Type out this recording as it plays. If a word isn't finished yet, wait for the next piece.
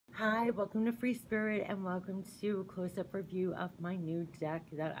Hi, welcome to Free Spirit and welcome to a close-up review of my new deck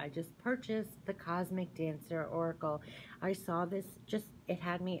that I just purchased, the Cosmic Dancer Oracle. I saw this, it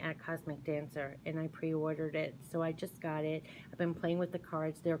had me at Cosmic Dancer and I pre-ordered it, so I just got it. I've been playing with the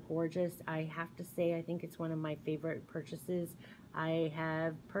cards. They're gorgeous. I have to say, I think it's one of my favorite purchases I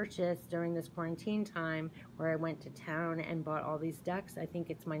have purchased during this quarantine time where I went to town and bought all these decks. I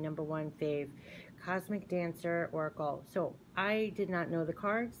think it's my #1 fave. Cosmic Dancer Oracle. So I did not know the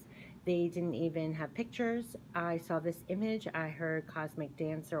cards. They didn't even have pictures. I saw this image. I heard Cosmic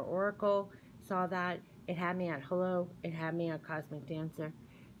Dancer Oracle. Saw that. It had me at hello. It had me at Cosmic Dancer.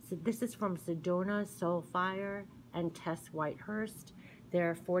 So this is from Sedona, Soulfire, and Tess Whitehurst. There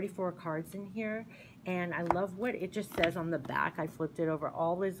are 44 cards in here. And I love what it just says on the back. I flipped it over.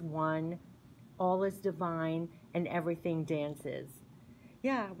 All is one. All is divine. And everything dances.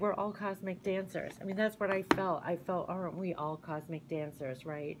 Yeah, we're all cosmic dancers. I mean, that's what I felt. I felt, aren't we all cosmic dancers,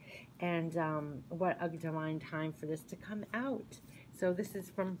 right? And what a divine time for this to come out. So this is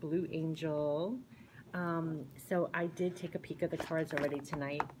from Blue Angel. So I did take a peek at the cards already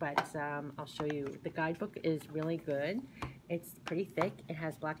tonight, but I'll show you. The guidebook is really good. It's pretty thick. It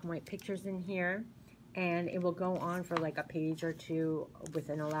has black and white pictures in here. And it will go on for like a page or two with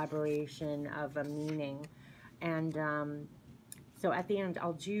an elaboration of a meaning. And so at the end,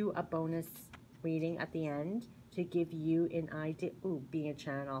 I'll do a bonus reading at the end to give you an idea, being a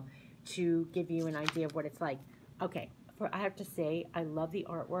channel, to give you an idea of what it's like. Okay, I have to say, I love the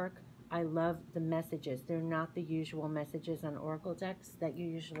artwork. I love the messages. They're not the usual messages on Oracle decks that you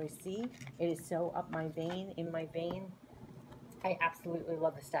usually see. It is so up my vein, in my vein. I absolutely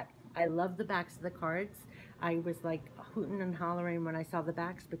love this deck. I love the backs of the cards. I was like hooting and hollering when I saw the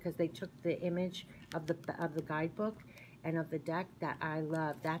backs because they took the image of the guidebook and of the deck that I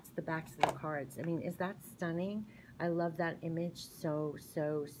love. That's the backs of the cards. I mean, is that stunning? I love that image so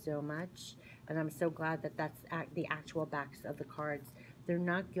much. And I'm so glad that that's the actual backs of the cards. They're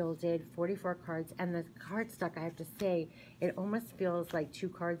not gilded, 44 cards. And the cardstock, I have to say, it almost feels like 2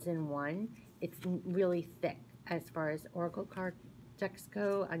 cards in one. It's really thick as far as Oracle card decks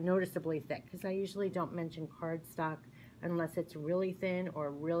go, noticeably thick, because I usually don't mention cardstock unless it's really thin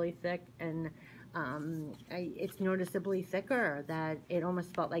or really thick, and it's noticeably thicker, that it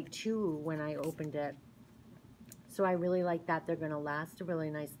almost felt like 2 when I opened it. So I really like that. They're going to last a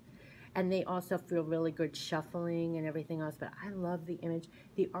really nice, and they also feel really good shuffling and everything else. But I love the image.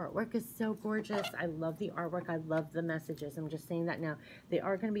 The artwork is so gorgeous. I love the artwork. I love the messages. I'm just saying that now. They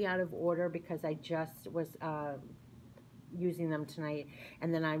are going to be out of order because I just was using them tonight,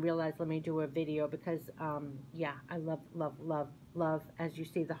 and then I realized, let me do a video because yeah, I love, as you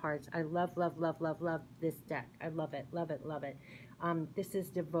see the hearts. I love this deck. I love it. This is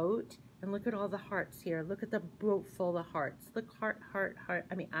Devote, and look at all the hearts here. Look at the boat full of hearts. Look, heart.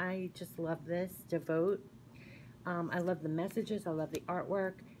 I mean, I just love this Devote. I love the messages. I love the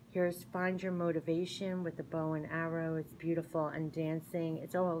artwork. Here's Find Your Motivation with the bow and arrow. It's beautiful, and dancing.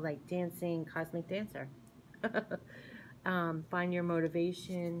 It's all like dancing, cosmic dancer. Find your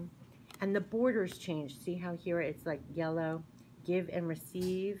motivation, and the borders change. See how here it's like yellow, give and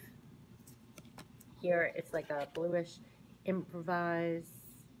receive. Here it's like a bluish, improvise.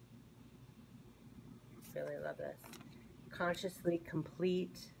 Really love this. Consciously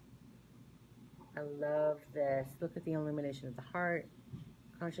complete. I love this. Look at the illumination of the heart.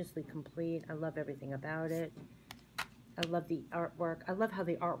 Consciously complete. I love everything about it. I love the artwork. I love how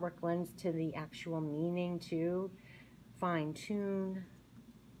the artwork lends to the actual meaning too. Fine tune,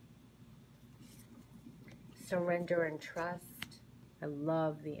 surrender and trust. I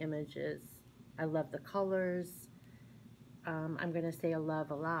love the images. I love the colors. I'm going to say I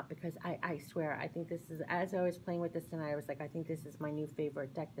love a lot because I swear, I think this is, as I was playing with this tonight, I was like, I think this is my new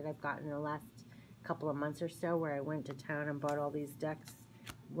favorite deck that I've gotten in the last couple of months or so, where I went to town and bought all these decks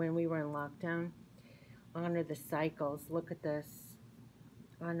when we were in lockdown. Honor the cycles. Look at this.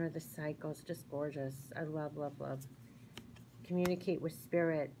 Honor the cycles. Just gorgeous. I love. Communicate with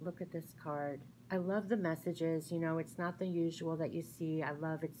spirit. Look at this card. I love the messages. You know, it's not the usual that you see. I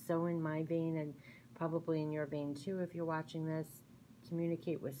love it. So in my vein, and probably in your vein too if you're watching this.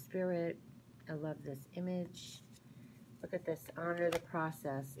 Communicate with spirit. I love this image. Look at this. Honor the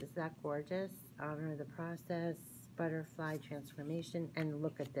process. Is that gorgeous? Honor the process. Butterfly transformation. And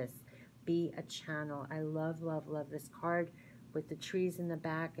look at this. Be a channel. I love this card, with the trees in the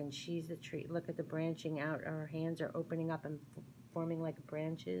back, and she's a tree. Look at the branching out. Her hands are opening up and forming like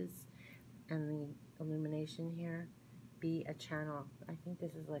branches, and the illumination here. Be a channel. I think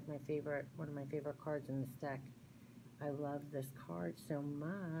this is like my favorite, one of my favorite cards in this deck. I love this card so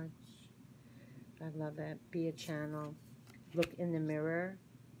much. I love it. Be a channel. Look in the mirror.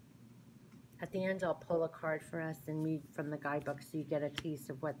 At the end, I'll pull a card for us and read from the guidebook so you get a taste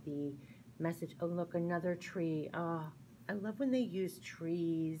of what the message. Oh, look, another tree. Oh, I love when they use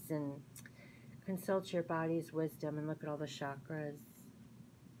trees and consult your body's wisdom and look at all the chakras.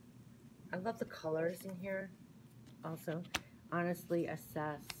 I love the colors in here. Also, honestly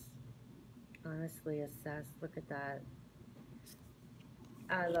assess. Honestly assess. Look at that.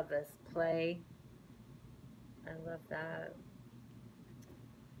 I love this. Play. I love that.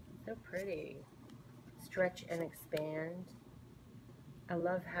 So pretty. Stretch and expand. I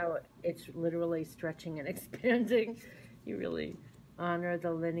love how it's literally stretching and expanding. You really honor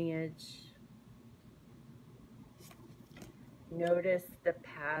the lineage. Notice the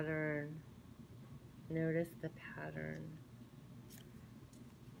pattern. Notice the pattern.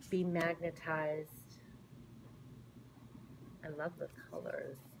 Be magnetized. I love the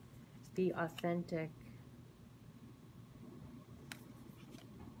colors. Be authentic.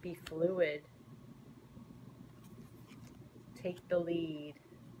 Be fluid. Take the lead.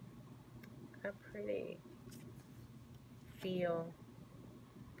 How pretty. Feel.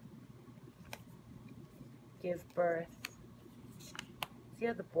 Give birth. See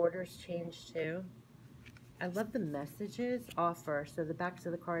how the borders change too? I love the messages. Offer. So the backs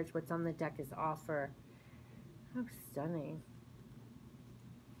of the cards, what's on the deck is offer. How stunning.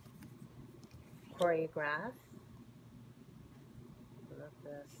 Choreograph. Love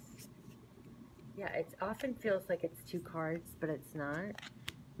this. Yeah, it often feels like it's two cards, but it's not.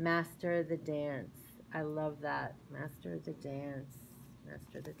 Master the dance. I love that. Master the dance.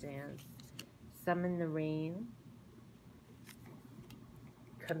 Master the dance. Summon the rain.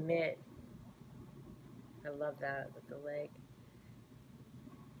 Commit. I love that with the leg.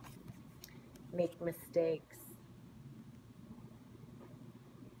 Make mistakes.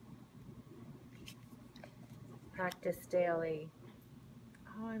 Practice daily.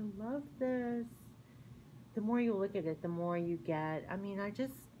 Oh, I love this. The more you look at it, the more you get. I mean, I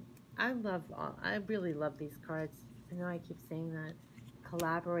really love these cards. I know I keep saying that.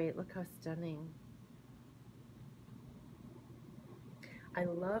 Collaborate. Look how stunning. I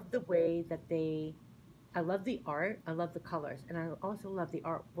love the way that I love the art, I love the colors, and I also love the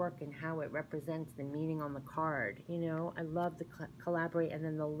artwork and how it represents the meaning on the card. You know, I love the collaborate, and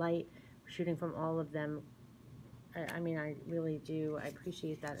then the light shooting from all of them. I mean, I really do. I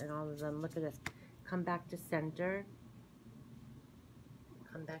appreciate that in all of them. Look at this. Come back to center.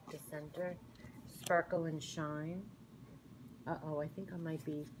 Come back to center. Sparkle and shine. Uh-oh, I think I might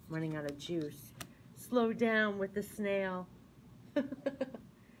be running out of juice. Slow down with the snail.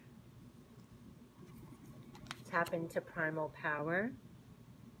 Tap into primal power.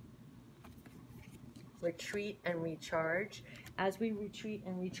 Retreat and recharge. As we retreat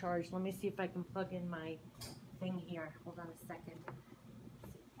and recharge, let me see if I can plug in my thing here. Hold on a second.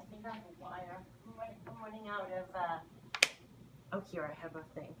 I think I have a wire. I'm running out of, oh, here I have a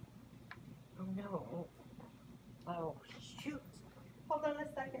thing. Oh no. Oh, shoot. Hold on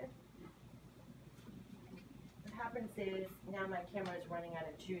a second. What happens is, now my camera is running out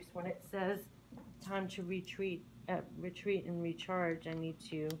of juice. When it says time to retreat and recharge, I need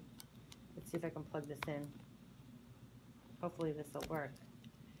to, let's see if I can plug this in. Hopefully this will work.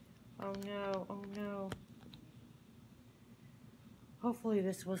 Oh no, oh no. Hopefully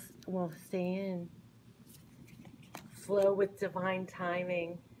this will stay in. Flow with divine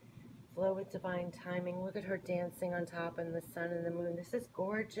timing. Flow with divine timing. Look at her dancing on top in the sun and the moon. This is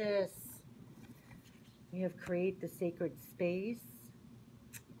gorgeous. We have create the sacred space.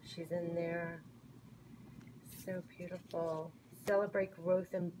 She's in there. So beautiful. Celebrate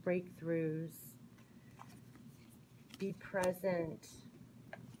growth and breakthroughs. Be present.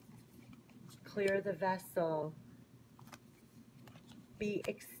 Clear the vessel. Be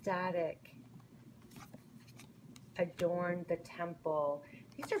ecstatic. Adorn the temple.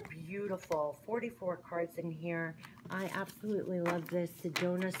 These are beautiful. 44 cards in here. I absolutely love this.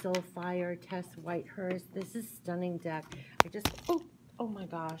 Sedona, Soulfire, Tess, Whitehurst. This is stunning deck. Oh my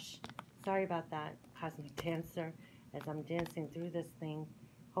gosh. Sorry about that, Cosmic Dancer, as I'm dancing through this thing.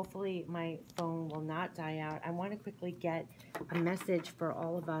 Hopefully my phone will not die out. I want to quickly get a message for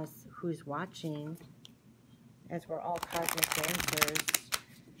all of us who's watching, as we're all cosmic dancers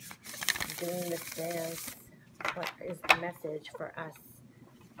doing this dance. What is the message for us?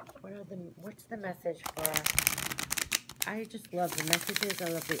 What's the message for us? I just love the messages. I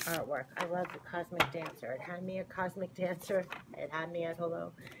love the artwork. I love the Cosmic Dancer. It had me a Cosmic Dancer. It had me at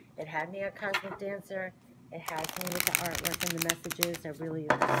hello. It had me a Cosmic Dancer. It has me with the artwork and the messages. I really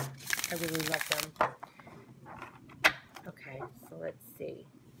love them. Okay, so let's see.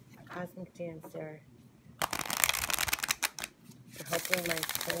 Cosmic Dancer. Hopefully my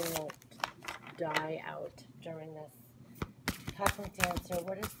phone won't die out during this. Cosmic Dancer,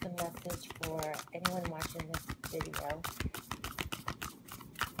 what is the message for anyone watching this video?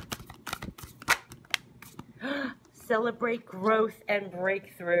 Celebrate growth and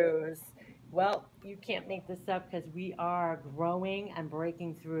breakthroughs. Well, you can't make this up because we are growing and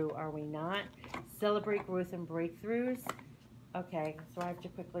breaking through, are we not? Celebrate growth and breakthroughs. Okay, so I have to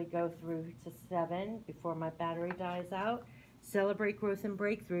quickly go through to 7 before my battery dies out. Celebrate growth and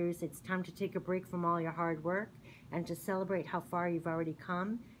breakthroughs. It's time to take a break from all your hard work and to celebrate how far you've already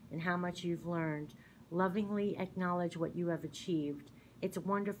come and how much you've learned. Lovingly acknowledge what you have achieved. It's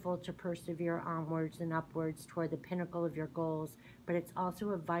wonderful to persevere onwards and upwards toward the pinnacle of your goals, but it's also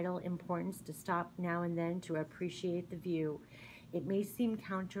of vital importance to stop now and then to appreciate the view. It may seem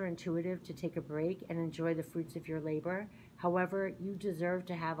counterintuitive to take a break and enjoy the fruits of your labor. However, you deserve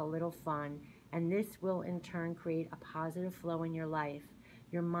to have a little fun, and this will in turn create a positive flow in your life.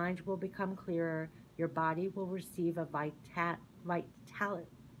 Your mind will become clearer, your body will receive a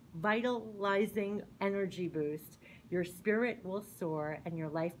vitalizing energy boost, your spirit will soar, and your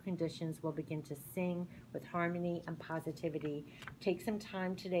life conditions will begin to sing with harmony and positivity. Take some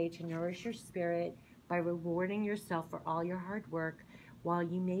time today to nourish your spirit by rewarding yourself for all your hard work. While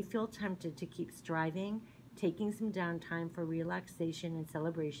you may feel tempted to keep striving, taking some downtime for relaxation and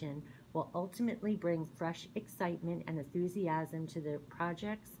celebration will ultimately bring fresh excitement and enthusiasm to the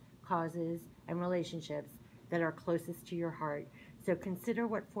projects, causes, and relationships that are closest to your heart. So consider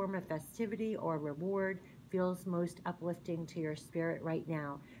what form of festivity or reward feels most uplifting to your spirit right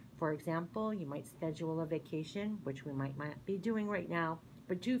now. For example, you might schedule a vacation, which we might not be doing right now,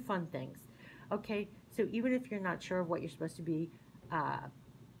 but do fun things. Okay, so even if you're not sure of what you're supposed to be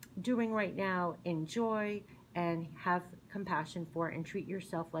doing right now, enjoy and have compassion for and treat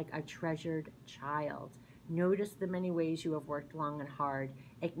yourself like a treasured child. Notice the many ways you have worked long and hard.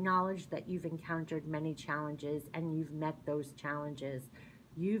 Acknowledge that you've encountered many challenges and you've met those challenges.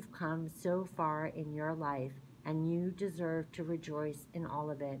 You've come so far in your life and you deserve to rejoice in all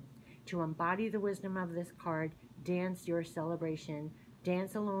of it. To embody the wisdom of this card, dance your celebration.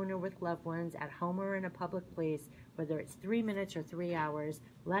 Dance alone or with loved ones, at home or in a public place, whether it's 3 minutes or 3 hours.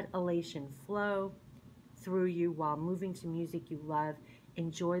 Let elation flow through you while moving to music you love.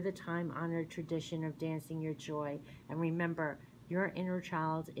 Enjoy the time-honored tradition of dancing your joy. And remember, your inner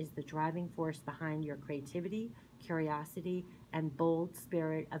child is the driving force behind your creativity, curiosity, and bold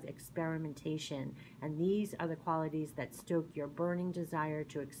spirit of experimentation. And these are the qualities that stoke your burning desire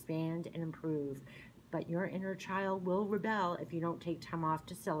to expand and improve. But your inner child will rebel if you don't take time off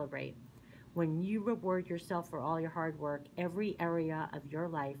to celebrate. When you reward yourself for all your hard work, every area of your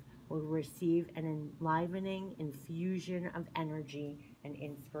life will receive an enlivening infusion of energy and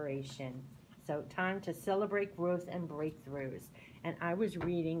inspiration. So time to celebrate growth and breakthroughs. And I was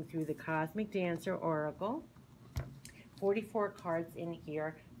reading through the Cosmic Dancer Oracle. 44 cards in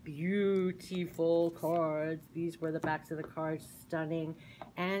here. Beautiful cards. These were the backs of the cards. Stunning.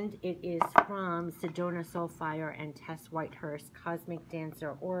 And it is from Sedona, Soulfire, and Tess Whitehurst Cosmic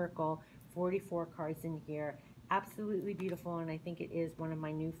Dancer Oracle. 44 cards in here. Absolutely beautiful, and I think it is one of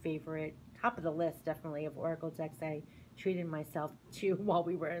my new favorite, top of the list definitely, of Oracle decks I treated myself to while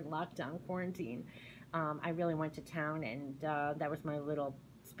we were in lockdown quarantine. I really went to town, and that was my little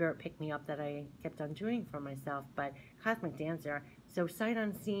spirit pick-me-up that I kept on doing for myself. But Cosmic Dancer, so sight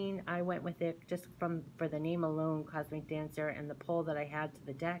unseen, I went with it just for the name alone, Cosmic Dancer, and the pull that I had to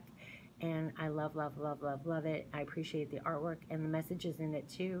the deck. And I love, love, love, love, love it. I appreciate the artwork and the messages in it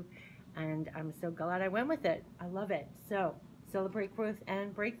too. And I'm so glad I went with it. I love it. So celebrate growth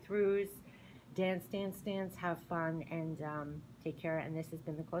and breakthroughs. Dance, dance, dance. Have fun and take care. And this has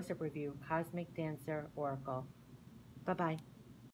been the close-up review, Cosmic Dancer Oracle. Bye-bye.